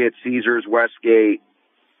got 3 at Caesars, Westgate,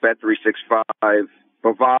 Bet365,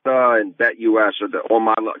 Bovada, and BetUS are on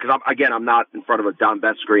my because I'm not in front of a Don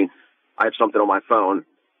Bet screen. I have something on my phone.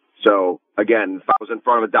 So again, if I was in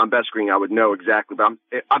front of a Don Bet screen, I would know exactly. But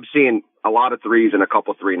I'm seeing a lot of 3s and a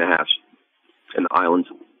couple 3.5s in the islands.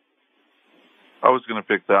 I was going to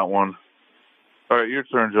pick that one. All right, your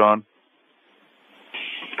turn, John.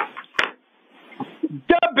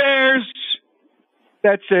 The Bears.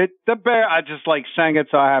 That's it. The Bears. I just sang it,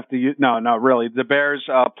 so I have to use. No, not really. The Bears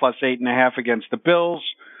plus 8.5 against the Bills.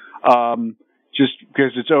 Just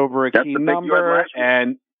because it's over a key number,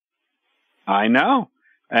 and I know.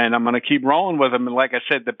 And I'm going to keep rolling with them. And like I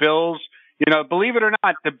said, the Bills, believe it or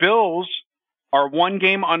not, the Bills are 1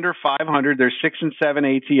 game under 500. They're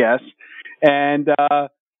 6-7 ATS. And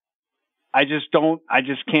I just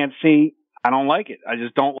can't see. I don't like it. I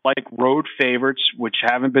just don't like road favorites, which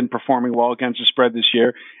haven't been performing well against the spread this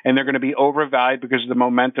year. And they're going to be overvalued because of the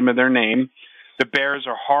momentum of their name. The Bears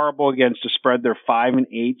are horrible against the spread. They're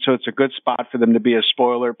 5-8, so it's a good spot for them to be a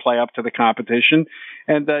spoiler, play up to the competition.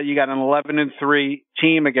 And you got an 11-3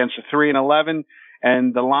 team against a 3-11,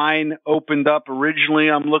 and the line opened up originally.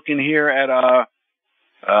 I'm looking here at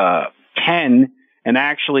 10, and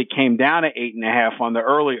actually came down to 8.5 on the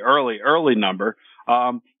early number.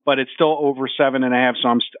 but it's still over 7.5.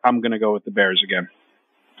 So I'm going to go with the Bears again.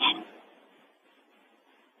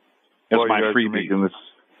 That's my freebie. You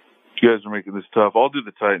guys are making this tough. I'll do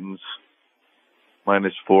the Titans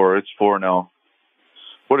 -4. It's 4 now.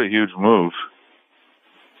 What a huge move.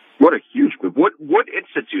 What a huge move. What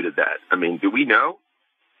instituted that? I mean, do we know?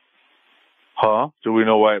 Huh? Do we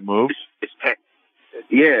know why it moved? Is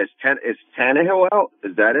Tannehill out?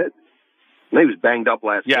 Is that it? He was banged up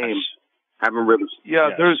last game. Haven't really.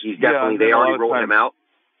 Yeah, he's definitely. They already rolled him out.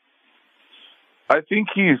 I think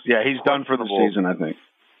he's done for the season. I think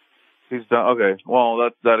he's done. Okay,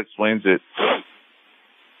 well that explains it.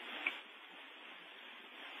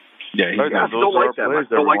 Yeah, I still like them. I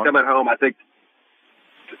still like them at home. I think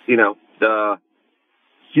the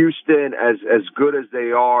Houston, as good as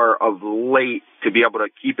they are of late, to be able to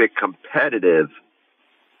keep it competitive,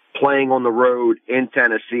 playing on the road in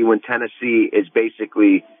Tennessee when Tennessee is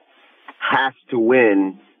basically has to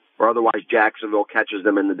win, or otherwise Jacksonville catches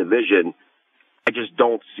them in the division. I just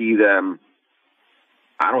don't see them.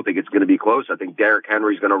 I don't think it's going to be close. I think Derrick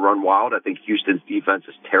Henry's going to run wild. I think Houston's defense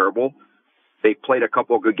is terrible. They played a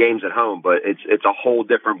couple of good games at home, but it's a whole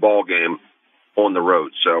different ball game on the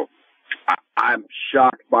road. So I'm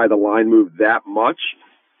shocked by the line move that much.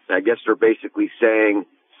 I guess they're basically saying,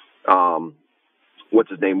 what's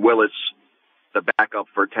his name, Willis, the backup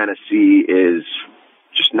for Tennessee, is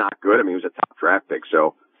just not good. I mean, he was a top draft pick,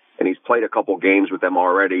 and he's played a couple games with them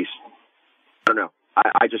already. I don't know.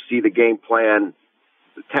 I just see the game plan.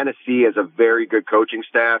 Tennessee has a very good coaching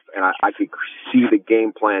staff, and I could see the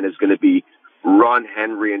game plan is going to be run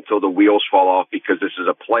Henry until the wheels fall off, because this is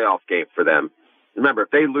a playoff game for them. Remember,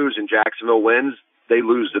 if they lose and Jacksonville wins, they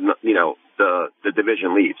lose the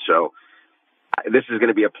division lead. So this is going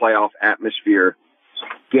to be a playoff atmosphere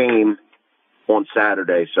game on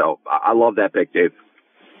Saturday. So I love that pick, Dave.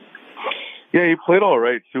 Yeah, he played all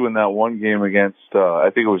right too in that one game against I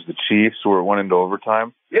think it was the Chiefs, where it went into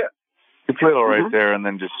overtime. Yeah, he played all right there, and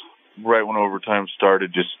then just right when overtime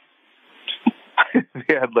started, just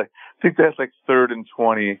they had I think they had 3rd and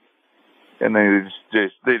 20, and they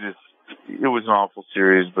just it was an awful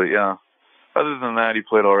series. But yeah, other than that, he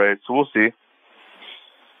played all right. So we'll see.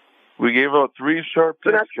 We gave out 3 sharp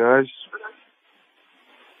picks, guys.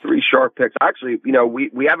 3 sharp picks. Actually,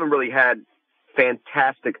 we haven't really had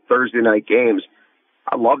fantastic Thursday night games.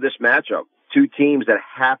 I love this matchup. 2 teams that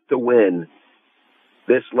have to win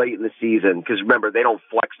this late in the season, because remember, they don't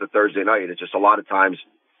flex the Thursday night. It's just a lot of times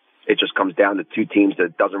it just comes down to 2 teams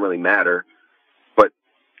that doesn't really matter. But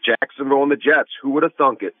Jacksonville and the Jets, who would have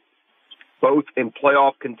thunk it? Both in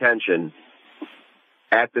playoff contention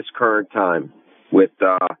at this current time, with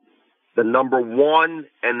the number 1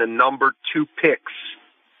 and the number 2 picks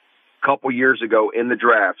a couple years ago in the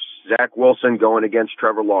drafts. Zach Wilson going against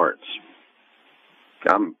Trevor Lawrence.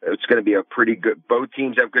 It's going to be a pretty good. Both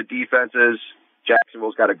teams have good defenses.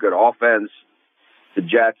 Jacksonville's got a good offense. The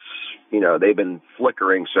Jets, they've been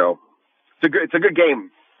flickering, so it's a good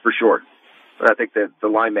game for sure. But I think that the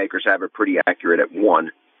line makers have it pretty accurate at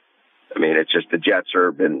 1. I mean, it's just the Jets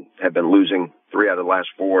have been losing 3 out of the last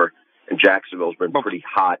 4, and Jacksonville's been pretty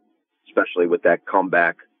hot, especially with that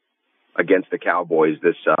comeback against the Cowboys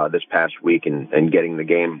this past week and getting the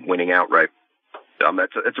game winning outright.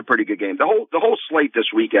 It's a pretty good game. The whole slate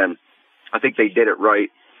this weekend, I think they did it right.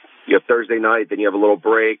 You have Thursday night, then you have a little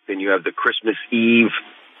break, then you have the Christmas Eve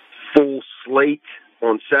full slate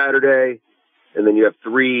on Saturday, and then you have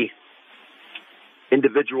 3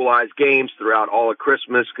 individualized games throughout all of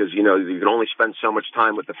Christmas, because you can only spend so much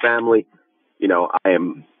time with the family. I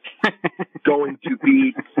am going to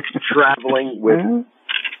be traveling with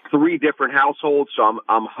 3 different households, so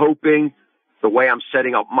I'm hoping the way I'm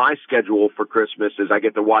setting up my schedule for Christmas is I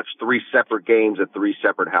get to watch 3 separate games at 3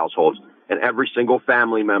 separate households, and every single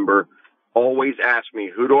family member always asks me,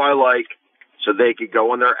 who do I like, so they could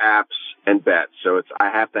go on their apps and bet. So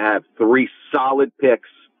I have to have 3 solid picks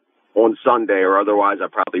on Sunday, or otherwise I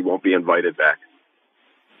probably won't be invited back.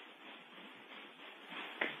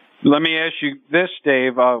 Let me ask you this,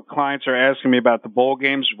 Dave. Clients are asking me about the bowl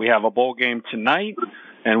games. We have a bowl game tonight,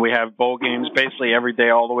 and we have bowl games basically every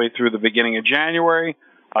day all the way through the beginning of January.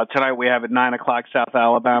 Tonight we have at 9 o'clock South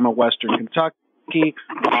Alabama, Western Kentucky.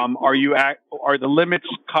 Are the limits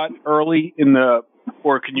cut early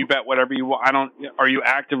or can you bet whatever you want? Are you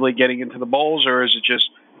actively getting into the bowls, or is it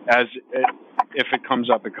just if it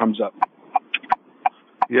comes up, it comes up?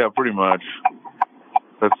 Yeah, pretty much.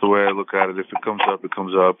 That's the way I look at it. If it comes up, it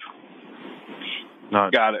comes up.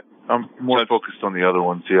 Got it. I'm more focused on the other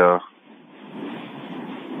ones, yeah.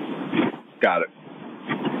 Got it.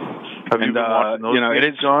 Have you been watching those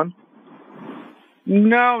games, John?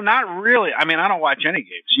 No, not really. I mean, I don't watch any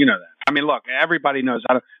games. You know that. I mean, look, everybody knows.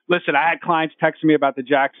 Listen, I had clients texting me about the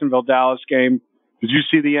Jacksonville-Dallas game. Did you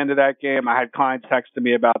see the end of that game? I had clients texting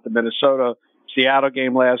me about the Minnesota-Seattle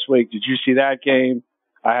game last week. Did you see that game?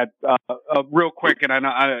 I had real quick, and I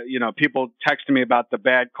know, people texting me about the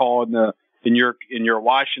bad call in your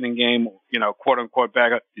Washington game, quote unquote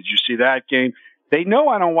bad. Did you see that game? They know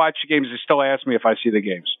I don't watch the games. They still ask me if I see the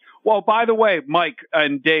games. Well, by the way, Mike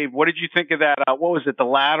and Dave, what did you think of that? What was it? The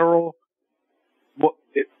lateral? What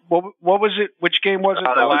was it? Which game was it?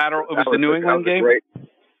 The lateral? It was the New England game.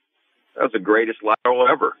 That was the greatest lateral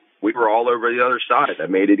ever. We were all over the other side.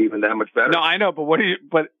 That made it even that much better. No, I know,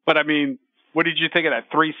 but but I mean, what did you think of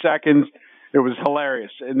that? 3 seconds. It was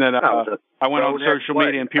hilarious. And then I went on social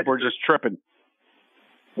media and people were just tripping.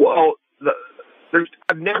 Well,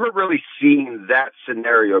 I've never really seen that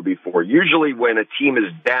scenario before. Usually when a team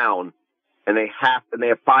is down and they have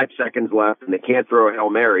 5 seconds left and they can't throw a Hail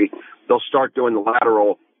Mary, they'll start doing the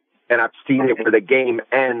lateral. And I've seen it where the game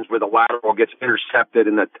ends, where the lateral gets intercepted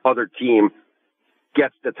and the other team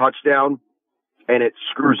gets the touchdown and it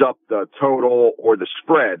screws up the total or the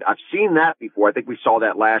spread. I've seen that before. I think we saw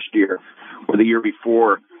that last year or the year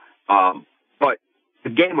before. But the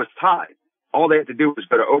game was tied. All they had to do was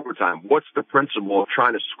go to overtime. What's the principle of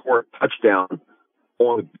trying to score a touchdown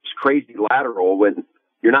on this crazy lateral when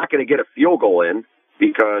you're not going to get a field goal in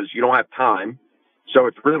because you don't have time? So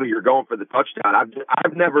it's really, you're going for the touchdown.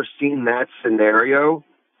 I've never seen that scenario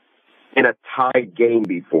in a tied game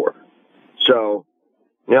before. So,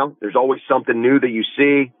 there's always something new that you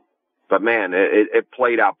see, but man, it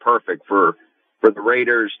played out perfect for the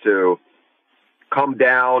Raiders to come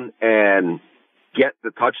down and get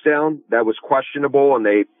the touchdown. That was questionable, and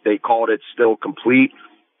they called it still complete.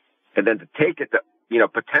 And then to take it to,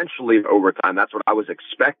 potentially overtime, that's what I was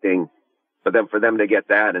expecting. But then for them to get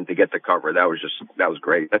that and to get the cover, that was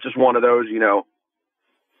great. That's just one of those,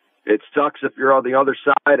 it sucks if you're on the other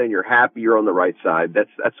side and you're happy you're on the right side.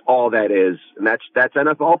 That's all that is. And that's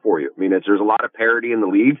NFL for you. I mean, there's a lot of parity in the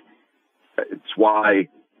league. It's why,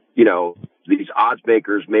 these odds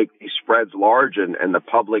makers make these spreads large and the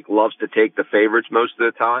public loves to take the favorites most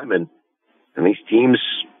of the time. And these teams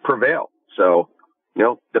prevail. So,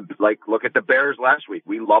 look at the Bears last week.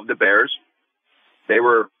 We love the Bears. They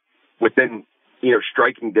were within,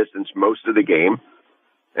 striking distance most of the game.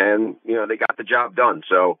 And, they got the job done.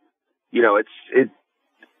 So,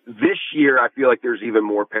 this year, I feel like there's even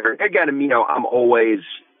more parity. Again,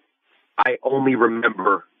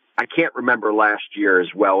 I can't remember last year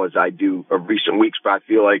as well as I do of recent weeks, but I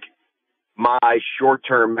feel like my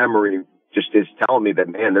short-term memory just is telling me that,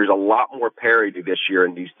 man, there's a lot more parity this year,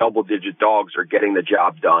 and these double-digit dogs are getting the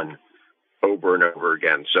job done over and over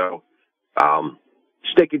again. So,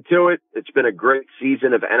 sticking to it. It's been a great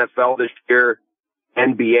season of NFL this year.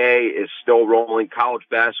 NBA is still rolling. College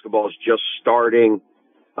basketball is just starting.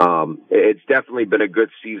 It's definitely been a good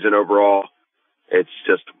season overall. It's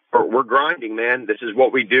just, we're grinding, man. This is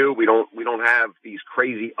what we do. We don't have these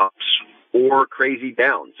crazy ups or crazy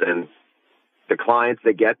downs. And the clients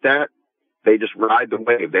that get that, they just ride the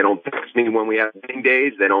wave. They don't text me when we have winning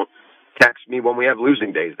days. They don't text me when we have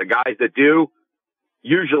losing days. The guys that do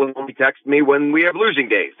usually only text me when we have losing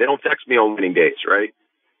days. They don't text me on winning days, right?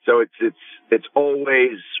 So it's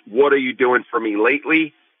always, what are you doing for me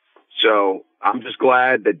lately? So I'm just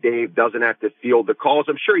glad that Dave doesn't have to field the calls.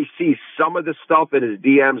 I'm sure he sees some of the stuff in his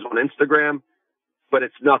DMs on Instagram, but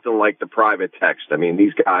it's nothing like the private text. I mean,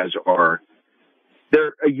 these guys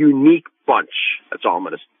they're a unique bunch. That's all I'm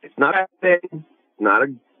going to say. It's not a thing, not a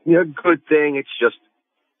good thing. It's just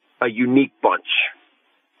a unique bunch.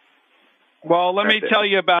 Well, let me tell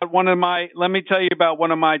you about one of my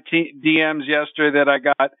DMs yesterday that I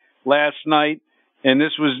got last night, and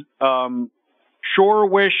this was sure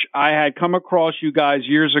wish I had come across you guys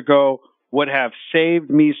years ago, would have saved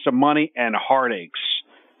me some money and heartaches.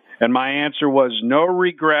 And my answer was no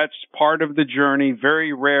regrets, part of the journey,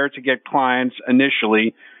 very rare to get clients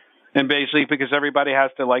initially. And basically because everybody has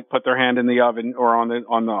to put their hand in the oven or on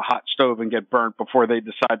the hot stove and get burnt before they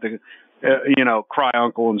decide to cry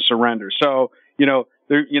uncle and surrender. So,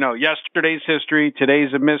 yesterday's history,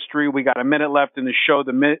 today's a mystery. We got a minute left in the show.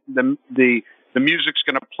 The music's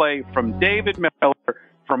going to play from David Miller,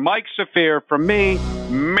 from Mike Saphir, from me.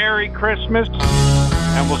 Merry Christmas,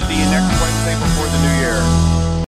 and we'll see you next Wednesday before the new year.